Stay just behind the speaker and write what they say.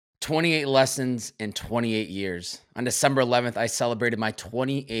28 lessons in 28 years. On December 11th, I celebrated my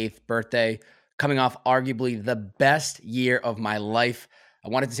 28th birthday, coming off arguably the best year of my life. I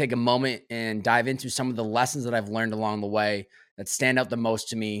wanted to take a moment and dive into some of the lessons that I've learned along the way that stand out the most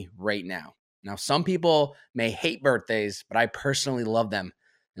to me right now. Now, some people may hate birthdays, but I personally love them.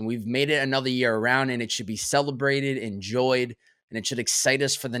 And we've made it another year around, and it should be celebrated, enjoyed, and it should excite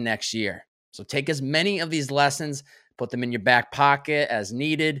us for the next year. So take as many of these lessons, put them in your back pocket as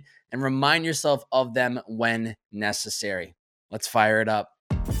needed, and remind yourself of them when necessary. Let's fire it up.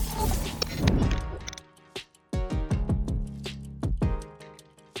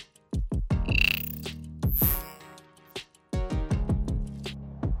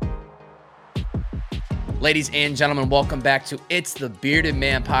 Ladies and gentlemen, welcome back to It's the Bearded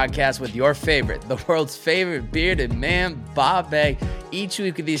Man podcast with your favorite, the world's favorite bearded man, Bobby. Each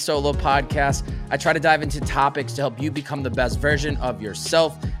week of these solo podcasts, I try to dive into topics to help you become the best version of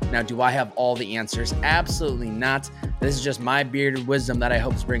yourself. Now, do I have all the answers? Absolutely not. This is just my bearded wisdom that I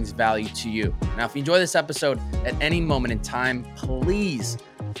hope brings value to you. Now, if you enjoy this episode at any moment in time, please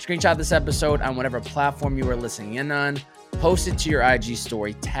screenshot this episode on whatever platform you are listening in on. Post it to your IG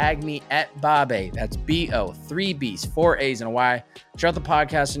story. Tag me at Bobby. That's B-O, 3 B's, 4 A's, and a Y. Share out the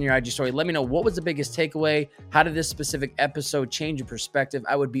podcast in your IG story. Let me know what was the biggest takeaway. How did this specific episode change your perspective?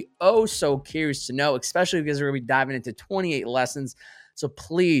 I would be so curious to know, especially because we're going to be diving into 28 lessons. So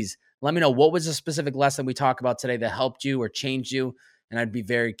please let me know what was the specific lesson we talked about today that helped you or changed you, and I'd be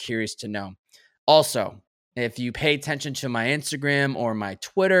very curious to know. Also, if you pay attention to my Instagram or my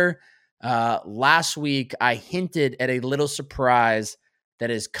Twitter, last week, I hinted at a little surprise that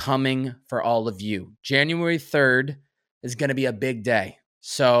is coming for all of you. January 3rd is going to be a big day.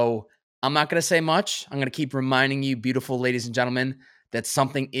 So I'm not going to say much. I'm going to keep reminding you, beautiful ladies and gentlemen, that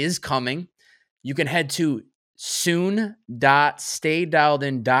something is coming. You can head to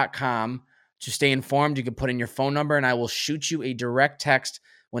soon.staydialedin.com to stay informed. You can put in your phone number and I will shoot you a direct text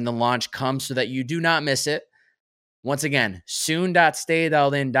when the launch comes so that you do not miss it. Once again,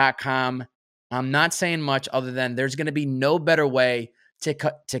 soon.staydialedin.com. I'm not saying much other than there's going to be no better way to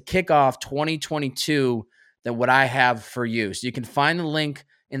kick off 2022 than what I have for you. So you can find the link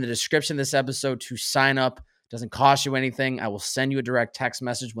in the description of this episode to sign up. It doesn't cost you anything. I will send you a direct text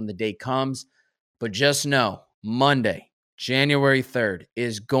message when the date comes. But just know, Monday, January 3rd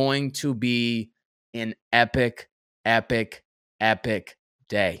is going to be an epic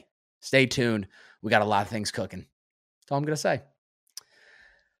day. Stay tuned. We got a lot of things cooking. That's all I'm going to say.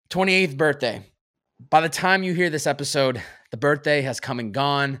 28th birthday. By the time you hear this episode, the birthday has come and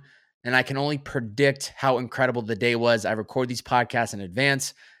gone, and I can only predict how incredible the day was. I record these podcasts in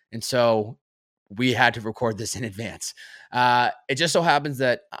advance, and so we had to record this in advance. It just so happens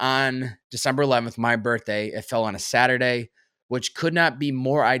that on December 11th, my birthday, it fell on a Saturday, which could not be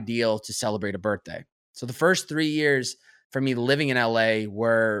more ideal to celebrate a birthday. So the first 3 years for me living in LA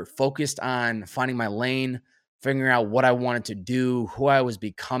were focused on finding my lane, figuring out what I wanted to do, who I was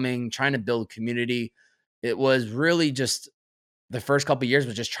becoming, trying to build community. It was really just the first couple of years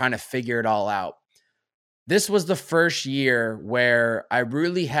was just trying to figure it all out. This was the first year where I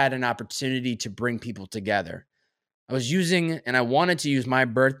really had an opportunity to bring people together. I was using, and I wanted to use my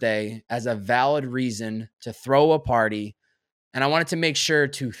birthday as a valid reason to throw a party, and I wanted to make sure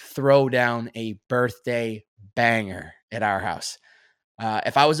to throw down a birthday banger at our house.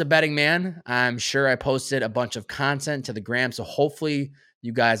 If I was a betting man, I'm sure I posted a bunch of content to the gram, so hopefully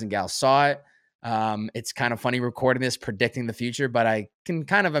you guys and gals saw it. It's kind of funny recording this, predicting the future, but I can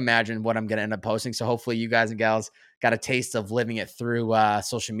kind of imagine what I'm going to end up posting, so hopefully you guys and gals got a taste of living it through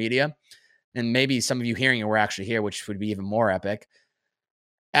social media, and maybe some of you hearing it were actually here, which would be even more epic.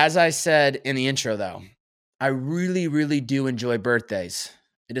 As I said in the intro, though, I really do enjoy birthdays.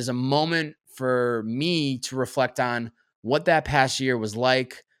 It is a moment for me to reflect on what that past year was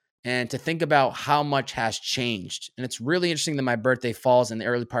like and to think about how much has changed. And it's really interesting that my birthday falls in the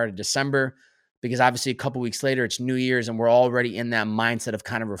early part of December because obviously a couple weeks later, it's New Year's and we're already in that mindset of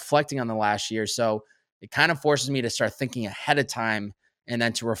kind of reflecting on the last year. So it kind of forces me to start thinking ahead of time and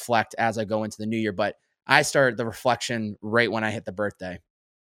then to reflect as I go into the new year. But I started the reflection right when I hit the birthday.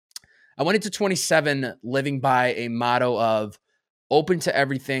 I went into 27 living by a motto of open to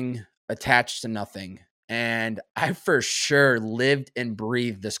everything, attached to nothing. And I for sure lived and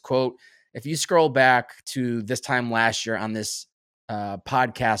breathed this quote. If you scroll back to this time last year on this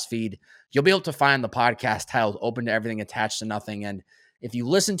podcast feed, you'll be able to find the podcast titled Open to Everything, Attached to Nothing. And if you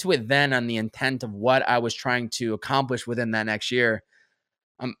listen to it then on the intent of what I was trying to accomplish within that next year,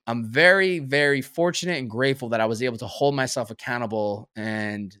 I'm very fortunate and grateful that I was able to hold myself accountable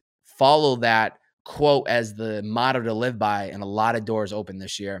and follow that quote as the motto to live by, and a lot of doors open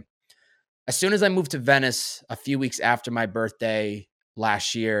this year. As soon as I moved to Venice a few weeks after my birthday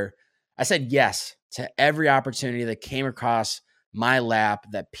last year, I said yes to every opportunity that came across my lap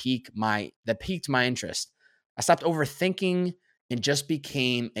that piqued my interest. I stopped overthinking and just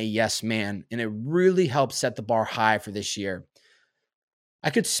became a yes man, and it really helped set the bar high for this year. I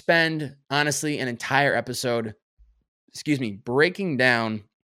could spend, honestly, an entire episode, breaking down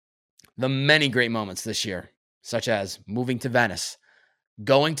the many great moments this year, such as moving to Venice,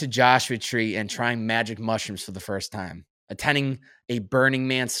 going to Joshua Tree and trying magic mushrooms for the first time, attending a Burning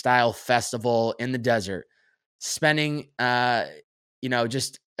Man style festival in the desert, spending, Lane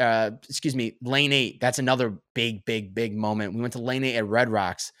 8. That's another big moment. We went to Lane 8 at Red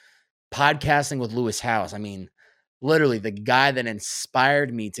Rocks, podcasting with Lewis House. I mean, literally the guy that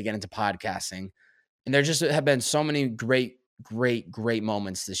inspired me to get into podcasting. And there just have been so many great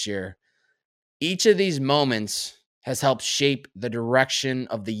moments this year. Each of these moments has helped shape the direction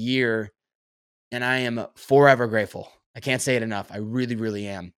of the year, and I am forever grateful. I can't say it enough. I really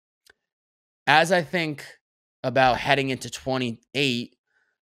am. As I think about heading into 28,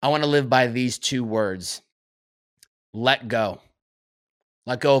 I want to live by these two words: let go.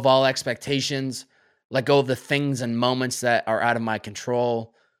 Let go of all expectations. Let go of the things and moments that are out of my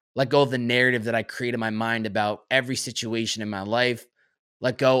control. Let go of the narrative that I create in my mind about every situation in my life.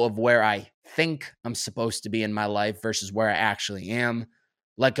 Let go of where I think I'm supposed to be in my life versus where I actually am.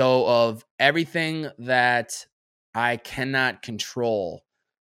 Let go of everything that I cannot control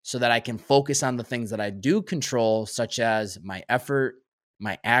so that I can focus on the things that I do control, such as my effort,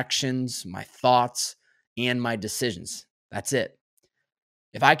 my actions, my thoughts, and my decisions. That's it.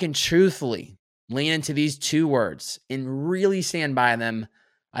 If I can truthfully lean into these two words and really stand by them,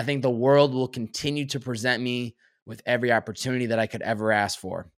 I think the world will continue to present me with every opportunity that I could ever ask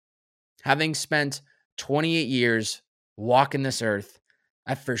for. Having spent 28 years walking this earth,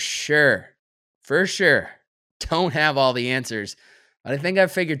 I for sure don't have all the answers, but I think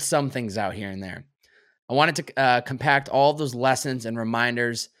I've figured some things out here and there. I wanted to compact all of those lessons and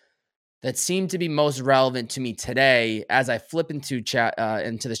reminders that seem to be most relevant to me today as I flip into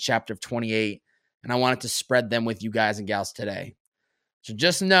this chapter of 28, and I wanted to spread them with you guys and gals today. So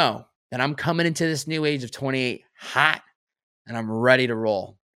just know that I'm coming into this new age of 28 hot, and I'm ready to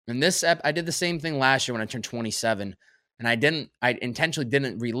roll. And I did the same thing last year when I turned 27, and I intentionally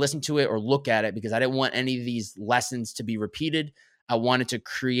didn't re-listen to it or look at it because I didn't want any of these lessons to be repeated. I wanted to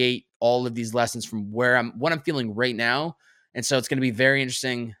create all of these lessons from what I'm feeling right now. And so it's going to be very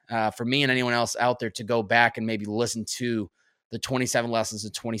interesting for me and anyone else out there to go back and maybe listen to the 27 lessons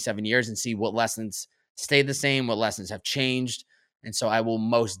in 27 years and see what lessons stayed the same, what lessons have changed. And so I will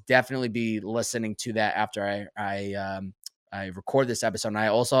most definitely be listening to that after I record this episode. And I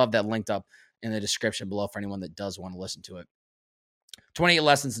also have that linked up in the description below for anyone that does want to listen to it. 28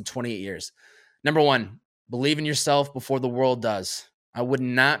 lessons in 28 years. Number 1, believe in yourself before the world does. I would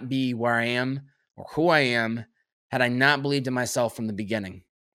not be where I am or who I am had I not believed in myself from the beginning.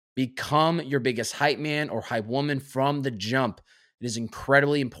 Become your biggest hype man or hype woman from the jump. It is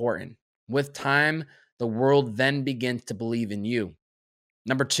incredibly important. With time, the world then begins to believe in you.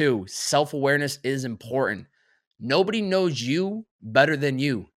 Number 2, self-awareness is important. Nobody knows you better than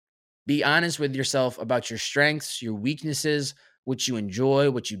you. Be honest with yourself about your strengths, your weaknesses, what you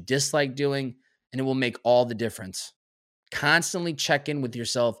enjoy, what you dislike doing, and it will make all the difference. Constantly check in with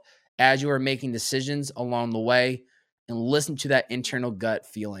yourself as you are making decisions along the way and listen to that internal gut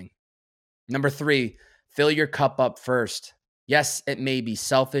feeling. Number 3, fill your cup up first. Yes, it may be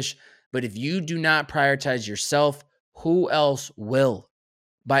selfish, but if you do not prioritize yourself, who else will?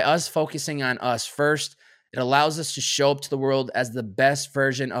 By us focusing on us first, it allows us to show up to the world as the best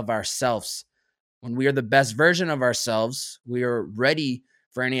version of ourselves. When we are the best version of ourselves, we are ready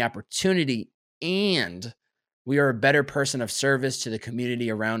for any opportunity, and we are a better person of service to the community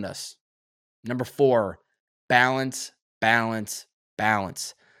around us. Number 4, balance.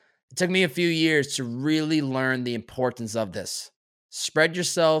 It took me a few years to really learn the importance of this. Spread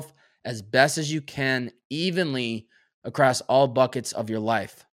yourself as best as you can evenly across all buckets of your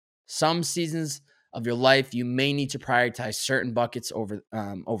life. Some seasons of your life, you may need to prioritize certain buckets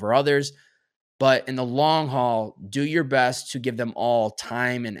over others, but in the long haul, do your best to give them all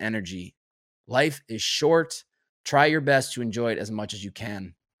time and energy. Life is short. Try your best to enjoy it as much as you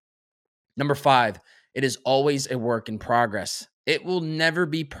can. Number 5, it is always a work in progress. It will never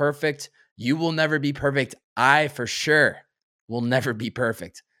be perfect. You will never be perfect. I, for sure, will never be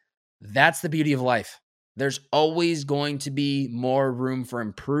perfect. That's the beauty of life. There's always going to be more room for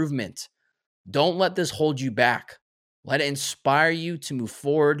improvement. Don't let this hold you back. Let it inspire you to move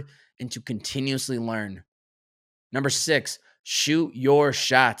forward and to continuously learn. Number 6, shoot your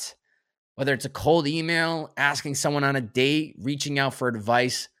shot. Whether it's a cold email, asking someone on a date, reaching out for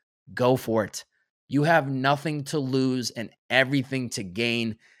advice, go for it. You have nothing to lose and everything to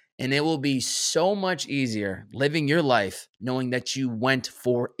gain, and it will be so much easier living your life knowing that you went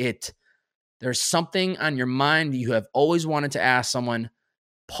for it. There's something on your mind that you have always wanted to ask someone.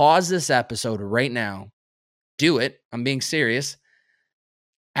 Pause this episode right now. Do it. I'm being serious.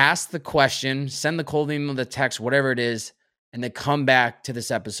 Ask the question, send the cold email, the text, whatever it is, and then come back to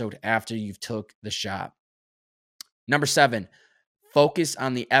this episode after you've took the shot. Number 7, focus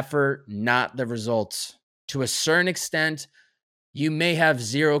on the effort, not the results. To a certain extent, you may have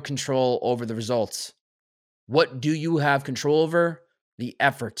zero control over the results. What do you have control over? The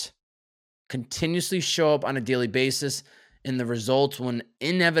effort. Continuously show up on a daily basis, and the results will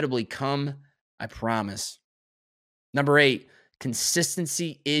inevitably come, I promise. Number 8,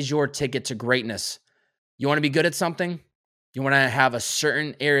 consistency is your ticket to greatness. You want to be good at something? You want to have a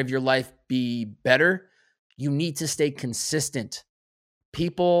certain area of your life be better? You need to stay consistent.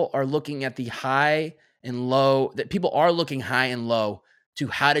 People are looking at the high and low, that people are looking high and low to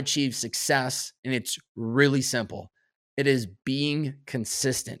how to achieve success, and it's really simple. It is being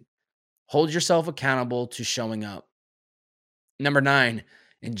consistent. Hold yourself accountable to showing up. Number 9,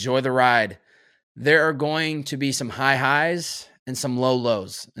 enjoy the ride. There are going to be some high highs and some low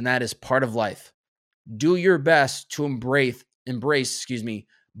lows, and that is part of life. Do your best to embrace,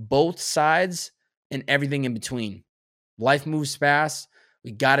 both sides and everything in between. Life moves fast.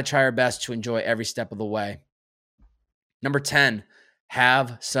 We got to try our best to enjoy every step of the way. Number 10,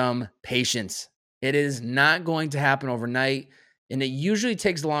 have some patience. It is not going to happen overnight, and it usually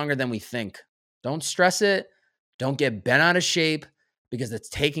takes longer than we think. Don't stress it. Don't get bent out of shape because it's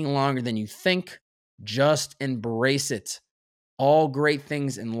taking longer than you think. Just embrace it. All great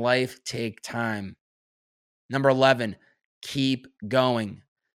things in life take time. Number 11, keep going.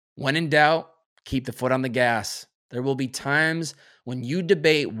 When in doubt, keep the foot on the gas. There will be times when you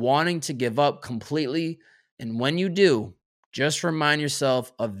debate wanting to give up completely, and when you do, just remind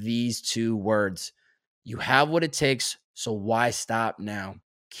yourself of these 2 words. You have what it takes, so why stop now?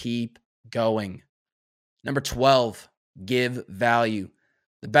 Keep going. Number 12, give value.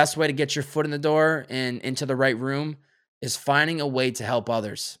 The best way to get your foot in the door and into the right room is finding a way to help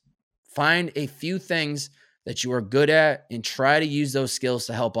others. Find a few things that you are good at and try to use those skills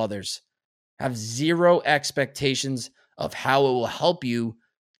to help others. Have zero expectations of how it will help you.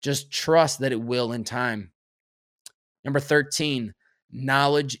 Just trust that it will in time. Number 13,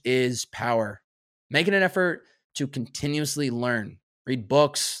 knowledge is power. Making an effort to continuously learn. Read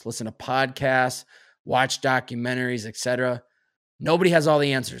books, listen to podcasts, watch documentaries, etc. Nobody has all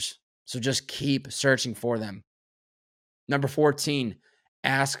the answers, so just keep searching for them. Number 14,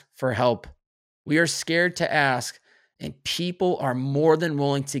 ask for help. We are scared to ask, and people are more than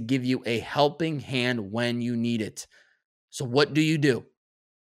willing to give you a helping hand when you need it. So what do?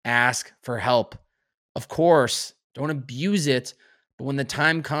 Ask for help. Of course, don't abuse it, but when the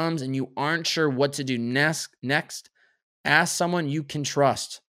time comes and you aren't sure what to do next, ask someone you can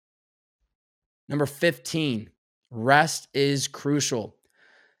trust. Number 15, rest is crucial.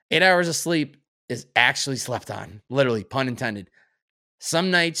 8 hours of sleep is actually slept on, literally, pun intended. Some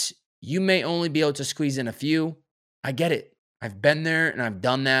nights you may only be able to squeeze in a few. I get it. I've been there and I've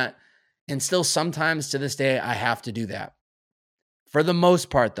done that. And still sometimes to this day, I have to do that. For the most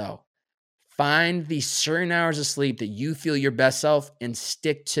part though, find the certain hours of sleep that you feel your best self and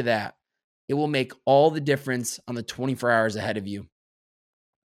stick to that. It will make all the difference on the 24 hours ahead of you.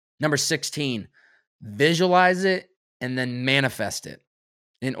 Number 16, visualize it and then manifest it.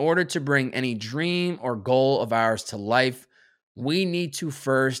 In order to bring any dream or goal of ours to life, we need to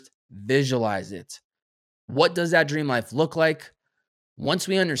first visualize it. What does that dream life look like? Once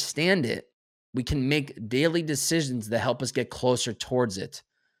we understand it, we can make daily decisions that help us get closer towards it.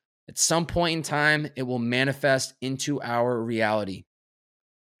 At some point in time, it will manifest into our reality.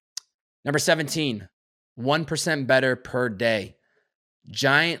 Number 17, 1% better per day.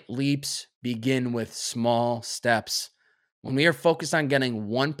 Giant leaps begin with small steps. When we are focused on getting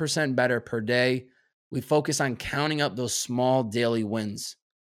 1% better per day, we focus on counting up those small daily wins.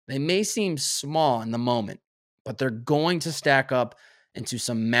 They may seem small in the moment, but they're going to stack up into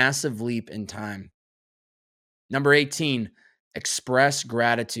some massive leap in time. Number 18, express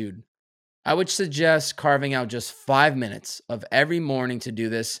gratitude. I would suggest carving out just 5 minutes of every morning to do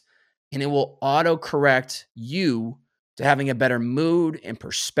this, and it will auto-correct you to having a better mood and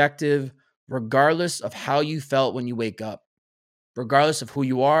perspective, regardless of how you felt when you wake up. Regardless of who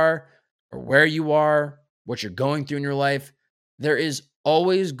you are or where you are, what you're going through in your life, there is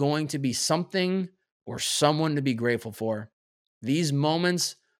always going to be something or someone to be grateful for. These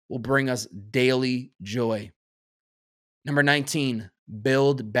moments will bring us daily joy. Number 19,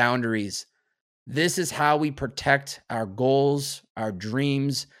 build boundaries. This is how we protect our goals, our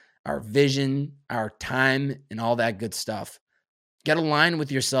dreams, our vision, our time, and all that good stuff. Get aligned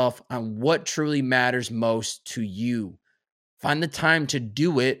with yourself on what truly matters most to you. Find the time to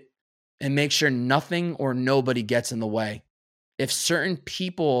do it and make sure nothing or nobody gets in the way. If certain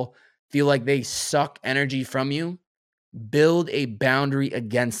people feel like they suck energy from you, build a boundary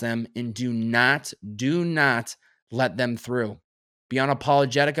against them and do not let them through. Be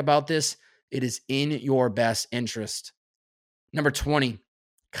unapologetic about this. It is in your best interest. Number 20,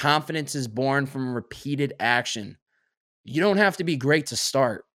 confidence is born from repeated action. You don't have to be great to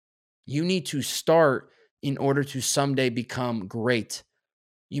start. You need to start in order to someday become great.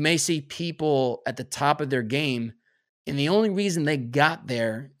 You may see people at the top of their game, and the only reason they got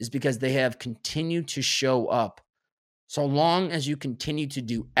there is because they have continued to show up. So long as you continue to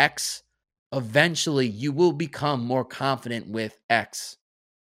do X, eventually you will become more confident with X.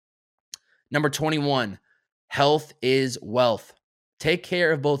 Number 21, health is wealth. Take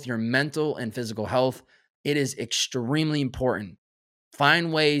care of both your mental and physical health. It is extremely important.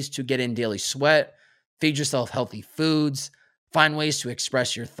 Find ways to get in daily sweat, feed yourself healthy foods, find ways to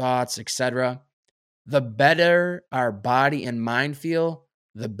express your thoughts, etc. The better our body and mind feel,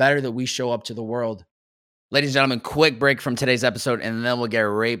 the better that we show up to the world. Ladies and gentlemen, quick break from today's episode, and then we'll get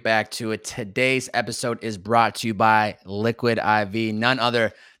right back to it. Today's episode is brought to you by Liquid IV, none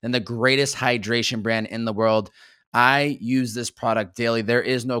other than the greatest hydration brand in the world. I use this product daily. There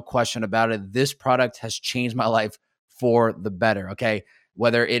is no question about it. This product has changed my life for the better, okay?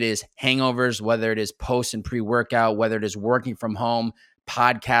 Whether it is hangovers, whether it is post and pre-workout, whether it is working from home,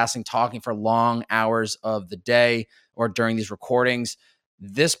 podcasting, talking for long hours of the day or during these recordings,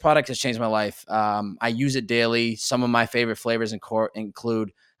 this product has changed my life. I use it daily. Some of my favorite flavors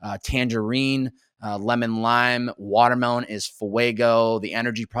include tangerine, lemon lime, watermelon is Fuego. The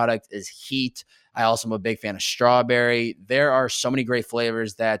energy product is Heat. I also am a big fan of strawberry. There are so many great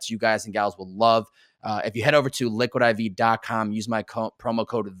flavors that you guys and gals will love. If you head over to liquidiv.com, use my promo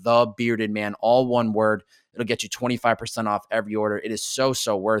code TheBeardedMan, all one word. It'll get you 25% off every order. It is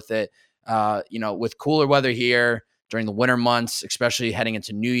so worth it. With cooler weather here, during the winter months, especially heading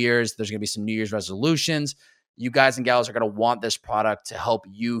into New Year's, there's going to be some New Year's resolutions. You guys and gals are going to want this product to help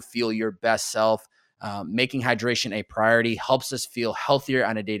you feel your best self. Making hydration a priority helps us feel healthier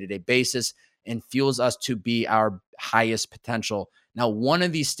on a day-to-day basis and fuels us to be our highest potential. Now, one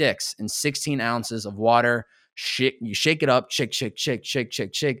of these sticks in 16 ounces of water, you shake it up,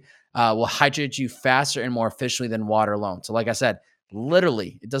 shake, will hydrate you faster and more efficiently than water alone. So like I said,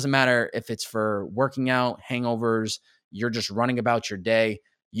 literally, it doesn't matter if it's for working out, hangovers, you're just running about your day.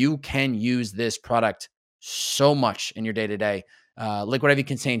 You can use this product so much in your day-to-day. Liquid IV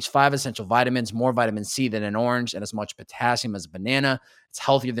contains 5 essential vitamins, more vitamin C than an orange, and as much potassium as a banana. It's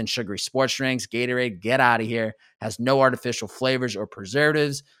healthier than sugary sports drinks. Gatorade, get out of here. Has no artificial flavors or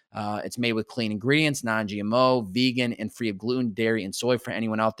preservatives. It's made with clean ingredients, non-GMO, vegan, and free of gluten, dairy, and soy for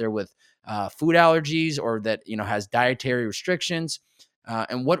anyone out there with food allergies or that has dietary restrictions.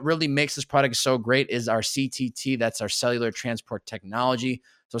 And what really makes this product so great is our CTT, that's our cellular transport technology.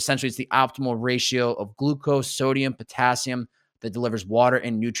 So essentially, it's the optimal ratio of glucose, sodium, potassium that delivers water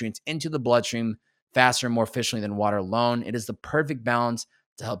and nutrients into the bloodstream faster and more efficiently than water alone. It is the perfect balance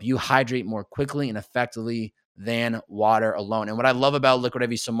to help you hydrate more quickly and effectively than water alone. And what I love about Liquid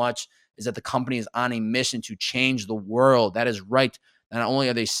IV so much is that the company is on a mission to change the world. That is right. Not only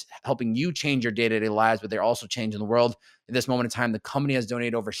are they helping you change your day-to-day lives, but they're also changing the world. At this moment in time, the company has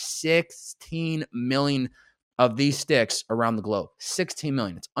donated over 16 million of these sticks around the globe. 16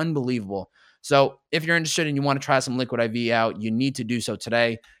 million. It's unbelievable. So if you're interested and you want to try some Liquid IV out, you need to do so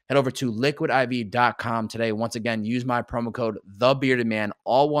today. Head over to liquidiv.com today. Once again, use my promo code TheBeardedMan,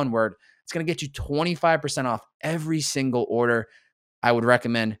 all one word. It's going to get you 25% off every single order. I would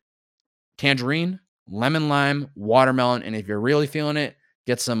recommend tangerine, lemon lime, watermelon, and if you're really feeling it,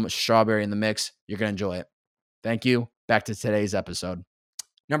 get some strawberry in the mix. You're going to enjoy it. Thank you. Back to today's episode.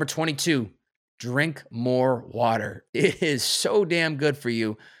 Number 22, drink more water. It is so damn good for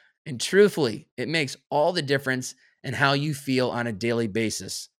you. And truthfully, it makes all the difference in how you feel on a daily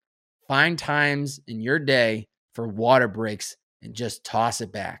basis. Find times in your day for water breaks and just toss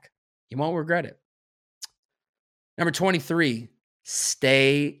it back. You won't regret it. Number 23,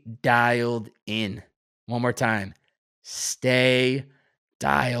 stay dialed in. One more time. Stay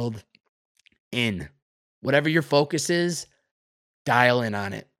dialed in. Whatever your focus is, dial in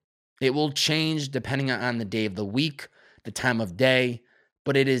on it. It will change depending on the day of the week, the time of day,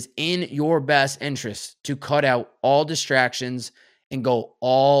 but it is in your best interest to cut out all distractions and go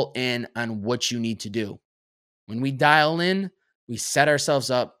all in on what you need to do. When we dial in, we set ourselves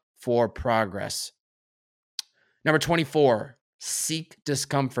up for progress. Number 24, seek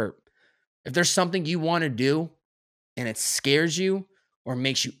discomfort. If there's something you want to do and it scares you or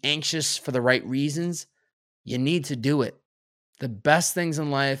makes you anxious for the right reasons, you need to do it. The best things in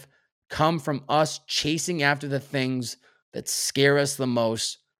life come from us chasing after the things that scare us the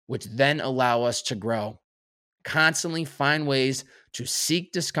most, which then allow us to grow. Constantly find ways to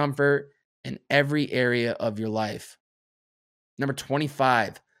seek discomfort in every area of your life. Number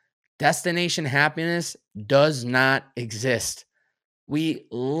 25, destination happiness does not exist. We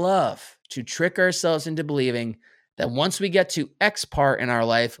love to trick ourselves into believing that once we get to X part in our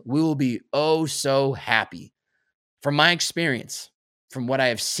life, we will be oh so happy. From my experience, from what I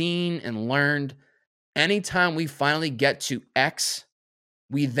have seen and learned, anytime we finally get to X,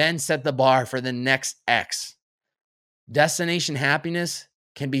 we then set the bar for the next X. Destination happiness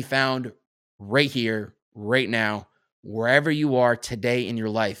can be found right here, right now, wherever you are today in your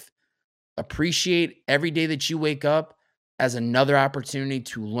life. Appreciate every day that you wake up as another opportunity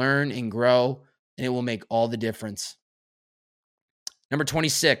to learn and grow, and it will make all the difference. Number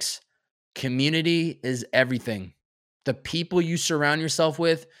 26, community is everything. The people you surround yourself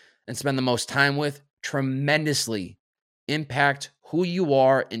with and spend the most time with tremendously impact who you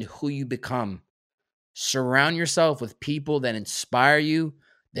are and who you become. Surround yourself with people that inspire you,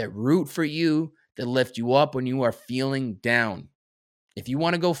 that root for you, that lift you up when you are feeling down. If you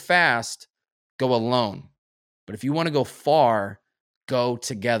want to go fast, go alone. But if you want to go far, go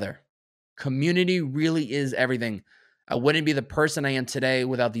together. Community really is everything. I wouldn't be the person I am today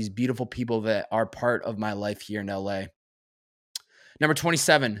without these beautiful people that are part of my life here in LA. Number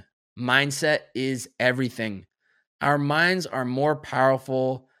 27, mindset is everything. Our minds are more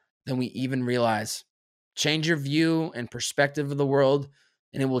powerful than we even realize. Change your view and perspective of the world,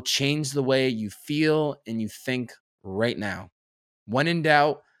 and it will change the way you feel and you think right now. When in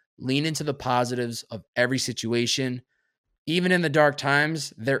doubt, lean into the positives of every situation. Even in the dark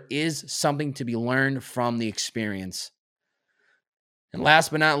times, there is something to be learned from the experience. And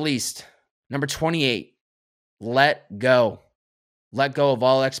last but not least, number 28, let go. Let go of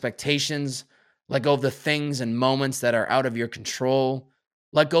all expectations. Let go of the things and moments that are out of your control.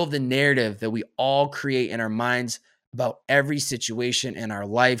 Let go of the narrative that we all create in our minds about every situation in our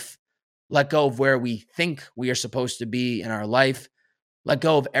life. Let go of where we think we are supposed to be in our life. Let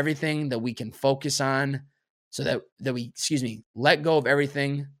go of everything that we can focus on let go of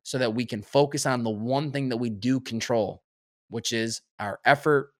everything so that we can focus on the one thing that we do control, which is our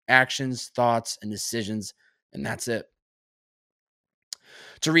effort, actions, thoughts, and decisions. And that's it.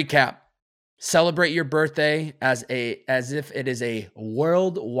 To recap, celebrate your birthday as if it is a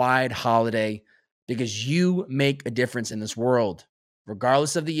worldwide holiday because you make a difference in this world.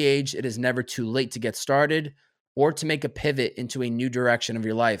 Regardless of the age, it is never too late to get started or to make a pivot into a new direction of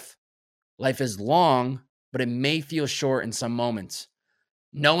your life. Life is long, but it may feel short in some moments.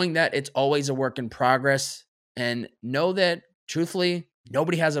 Knowing that it's always a work in progress, and know that, truthfully,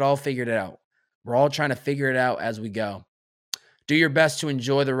 nobody has it all figured out. We're all trying to figure it out as we go. Do your best to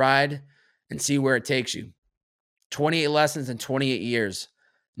enjoy the ride and see where it takes you. 28 lessons in 28 years.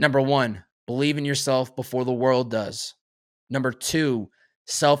 Number 1, believe in yourself before the world does. Number 2,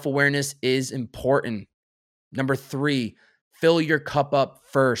 self-awareness is important. Number 3, fill your cup up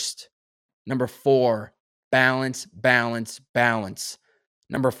first. Number 4, balance, balance, balance.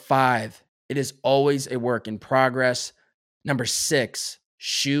 Number 5, it is always a work in progress. Number 6,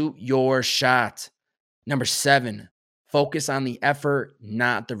 shoot your shot. Number 7, focus on the effort,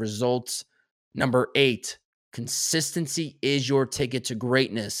 not the results. Number 8, consistency is your ticket to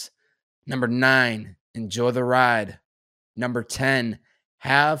greatness. Number 9, enjoy the ride. Number 10,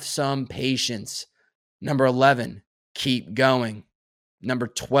 have some patience. Number 11, keep going. Number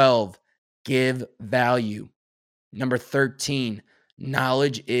 12, give value. Number 13,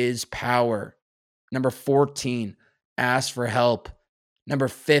 knowledge is power. Number 14, ask for help. Number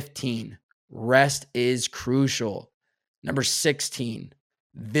 15, rest is crucial. Number 16,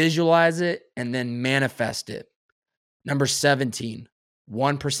 visualize it and then manifest it. Number 17,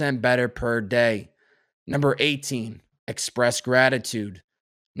 1% better per day. Number 18, express gratitude.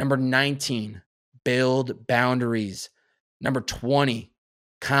 Number 19, build boundaries. Number 20,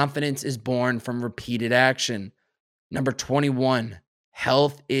 confidence is born from repeated action. Number 21,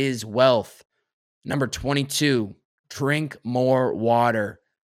 health is wealth. Number 22, drink more water.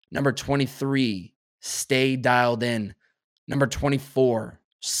 Number 23, stay dialed in. Number 24,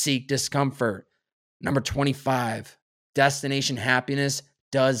 seek discomfort. Number 25, destination happiness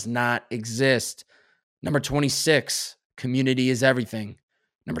does not exist. Number 26, community is everything.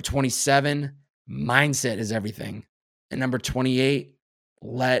 Number 27, mindset is everything. And number 28,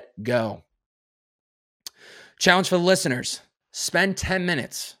 let go. Challenge for the listeners: spend 10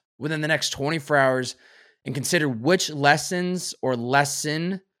 minutes within the next 24 hours and consider which lessons or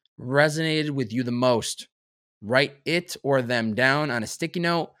lesson resonated with you the most. Write it or them down on a sticky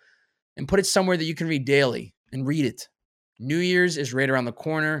note and put it somewhere that you can read daily and read it. New Year's is right around the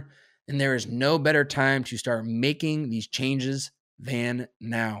corner, and there is no better time to start making these changes than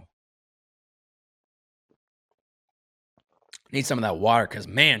now. Need some of that water because,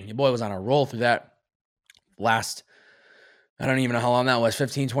 man, your boy was on a roll through that last, I don't even know how long that was,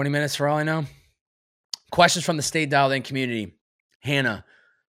 15, 20 minutes for all I know. Questions from the Stay Dialed In community. Hannah,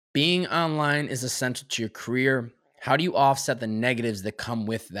 being online is essential to your career. How do you offset the negatives that come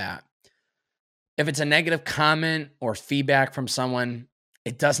with that? If it's a negative comment or feedback from someone,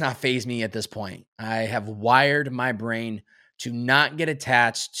 it does not faze me at this point. I have wired my brain to not get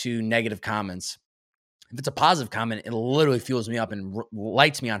attached to negative comments. If it's a positive comment, it literally fuels me up and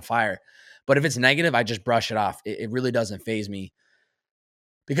lights me on fire. But if it's negative, I just brush it off. It really doesn't faze me.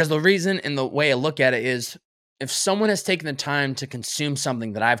 Because the reason and the way I look at it is, if someone has taken the time to consume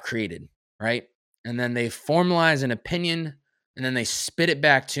something that I've created, right? And then they formalize an opinion and then they spit it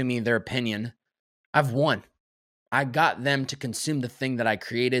back to me, their opinion, I've won. I got them to consume the thing that I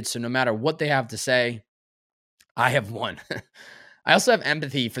created. So no matter what they have to say, I have won. I also have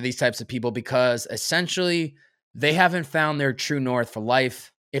empathy for these types of people because essentially they haven't found their true north for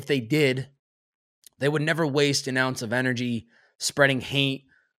life. If they did, they would never waste an ounce of energy spreading hate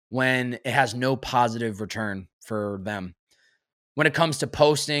when it has no positive return for them. When it comes to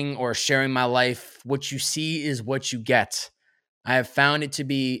posting or sharing my life, what you see is what you get. I have found it to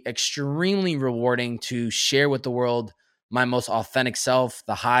be extremely rewarding to share with the world my most authentic self,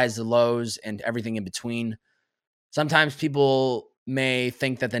 the highs, the lows, and everything in between. Sometimes people may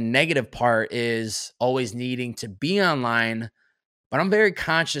think that the negative part is always needing to be online, but I'm very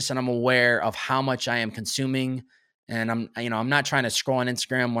conscious and I'm aware of how much I am consuming. And I'm not trying to scroll on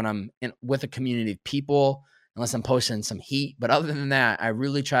Instagram when I'm with a community of people, unless I'm posting some heat. But other than that, I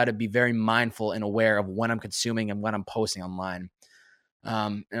really try to be very mindful and aware of when I'm consuming and when I'm posting online.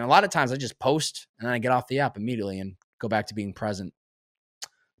 And a lot of times I just post and then I get off the app immediately and go back to being present.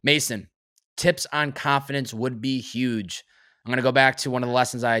 Mason, tips on confidence would be huge. I'm going to go back to one of the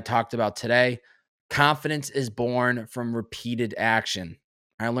lessons I talked about today. Confidence is born from repeated action.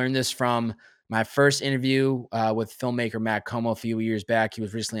 I learned this from my first interview with filmmaker Matt Como a few years back. He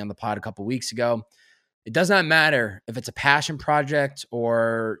was recently on the pod a couple weeks ago. It does not matter if it's a passion project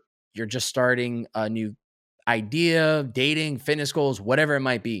or you're just starting a new idea, dating, fitness goals, whatever it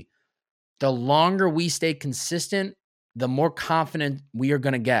might be. The longer we stay consistent, the more confident we are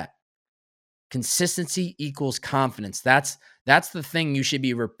going to get. Consistency equals confidence. That's the thing you should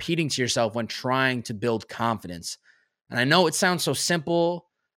be repeating to yourself when trying to build confidence. And I know it sounds so simple,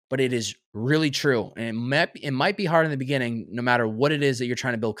 but it is really true. And it might be hard in the beginning, no matter what it is that you're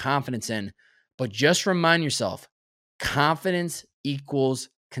trying to build confidence in. But just remind yourself, confidence equals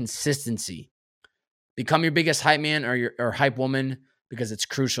consistency. Become your biggest hype man or hype woman because it's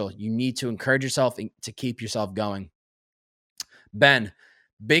crucial. You need to encourage yourself to keep yourself going. Ben,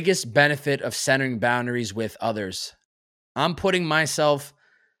 biggest benefit of setting boundaries with others. I'm putting myself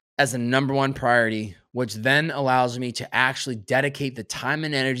as the number one priority, which then allows me to actually dedicate the time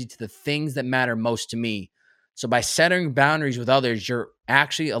and energy to the things that matter most to me. So by setting boundaries with others, you're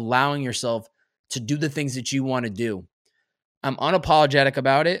actually allowing yourself to do the things that you want to do. I'm unapologetic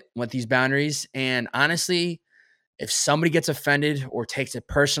about it with these boundaries. And honestly, if somebody gets offended or takes it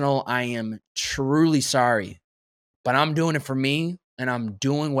personal, I am truly sorry. But I'm doing it for me and I'm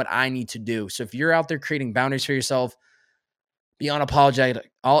doing what I need to do. So if you're out there creating boundaries for yourself, be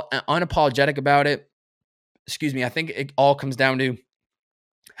unapologetic about it. Excuse me. I think it all comes down to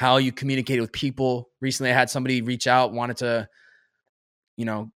how you communicate with people. Recently, I had somebody reach out, wanted to,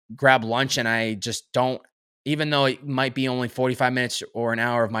 grab lunch, and I just don't, even though it might be only 45 minutes or an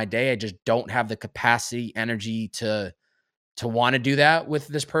hour of my day, I just don't have the capacity, energy to want to do that with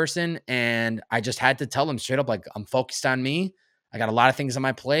this person. And I just had to tell them straight up, like, I'm focused on me. I got a lot of things on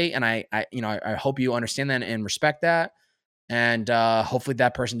my plate. And I hope you understand that and respect that. And hopefully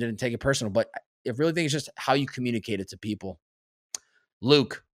that person didn't take it personal, but I really think it's just how you communicate it to people.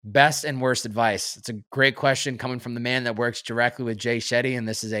 Luke, best and worst advice. It's a great question coming from the man that works directly with Jay Shetty. And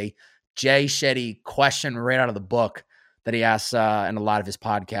this is a Jay Shetty question right out of the book that he asks in a lot of his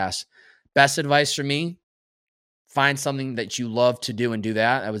podcasts. Best advice for me, find something that you love to do and do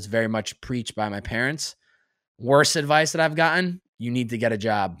that. That was very much preached by my parents. Worst advice that I've gotten, you need to get a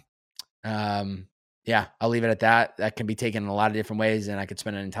job. Yeah, I'll leave it at that. That can be taken in a lot of different ways, and I could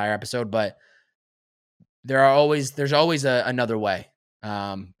spend an entire episode, but there's always another way.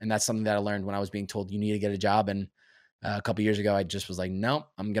 And that's something that I learned when I was being told you need to get a job. And a couple years ago, I just was like, nope,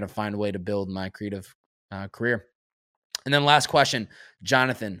 I'm going to find a way to build my creative career. And then last question,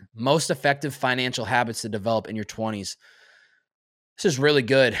 Jonathan, most effective financial habits to develop in your 20s. This is really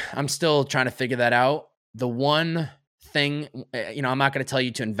good. I'm still trying to figure that out. The one thing, I'm not going to tell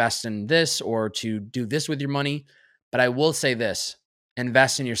you to invest in this or to do this with your money, but I will say this,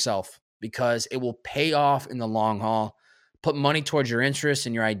 invest in yourself because it will pay off in the long haul. Put money towards your interests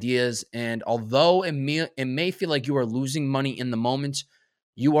and your ideas. And although it may feel like you are losing money in the moment,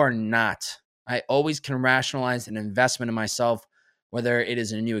 you are not. I always can rationalize an investment in myself, whether it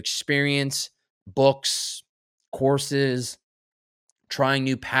is a new experience, books, courses, trying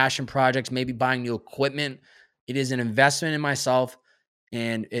new passion projects, maybe buying new equipment. It is an investment in myself,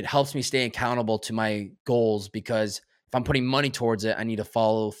 and it helps me stay accountable to my goals because if I'm putting money towards it, I need to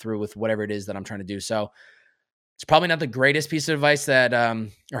follow through with whatever it is that I'm trying to do. So it's probably not the greatest piece of advice that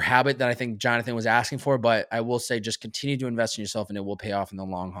or habit that I think Jonathan was asking for, but I will say just continue to invest in yourself and it will pay off in the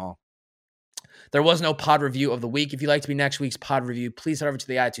long haul. There was no pod review of the week. If you'd like to be next week's pod review, please head over to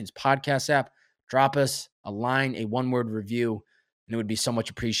the iTunes podcast app, drop us a one-word review, and it would be so much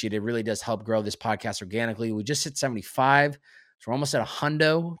appreciated. It really does help grow this podcast organically. We just hit 75, so we're almost at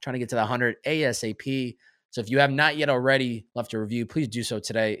 100, trying to get to the 100 ASAP. So if you have not yet already left a review, please do so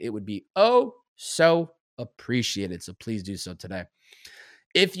today. It would be so appreciated. So please do so today.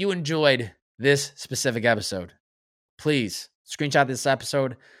 If you enjoyed this specific episode, please screenshot this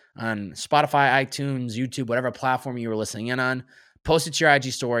episode on Spotify, iTunes, YouTube, whatever platform you were listening in on. Post it to your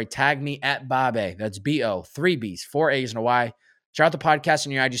IG story. Tag me at Bob-A. That's B-O, 3 B's, 4 A's and a Y. Share out the podcast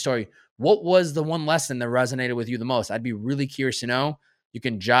in your IG story. What was the one lesson that resonated with you the most? I'd be really curious to know. You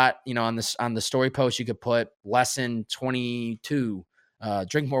can jot, on the story post, you could put lesson 22,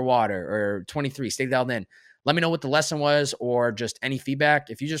 drink more water, or 23, stay dialed in. Let me know what the lesson was or just any feedback.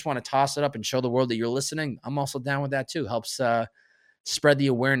 If you just want to toss it up and show the world that you're listening, I'm also down with that too. Helps spread the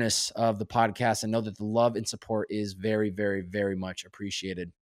awareness of the podcast and know that the love and support is very, very, very much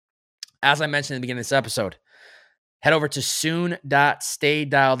appreciated. As I mentioned in the beginning of this episode, head over to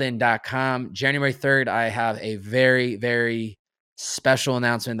soon.staydialedin.com. January 3rd, I have a very, very special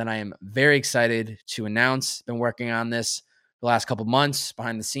announcement that I am very excited to announce. Been working on this the last couple months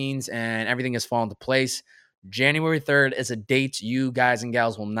behind the scenes, and everything has fallen into place. January 3rd is a date you guys and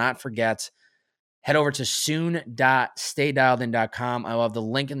gals will not forget. Head over to soon.staydialedin.com. I will have the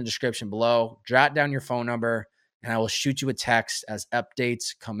link in the description below. Jot down your phone number, and I will shoot you a text as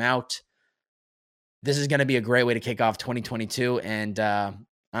updates come out. This is going to be a great way to kick off 2022, and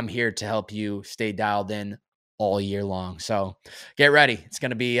I'm here to help you stay dialed in all year long. So get ready. It's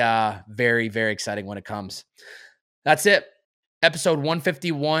going to be very, very exciting when it comes. That's it. Episode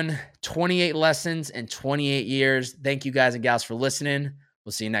 151, 28 lessons in 28 years. Thank you guys and gals for listening.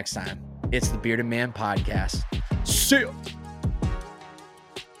 We'll see you next time. It's the Bearded Man Podcast. See ya.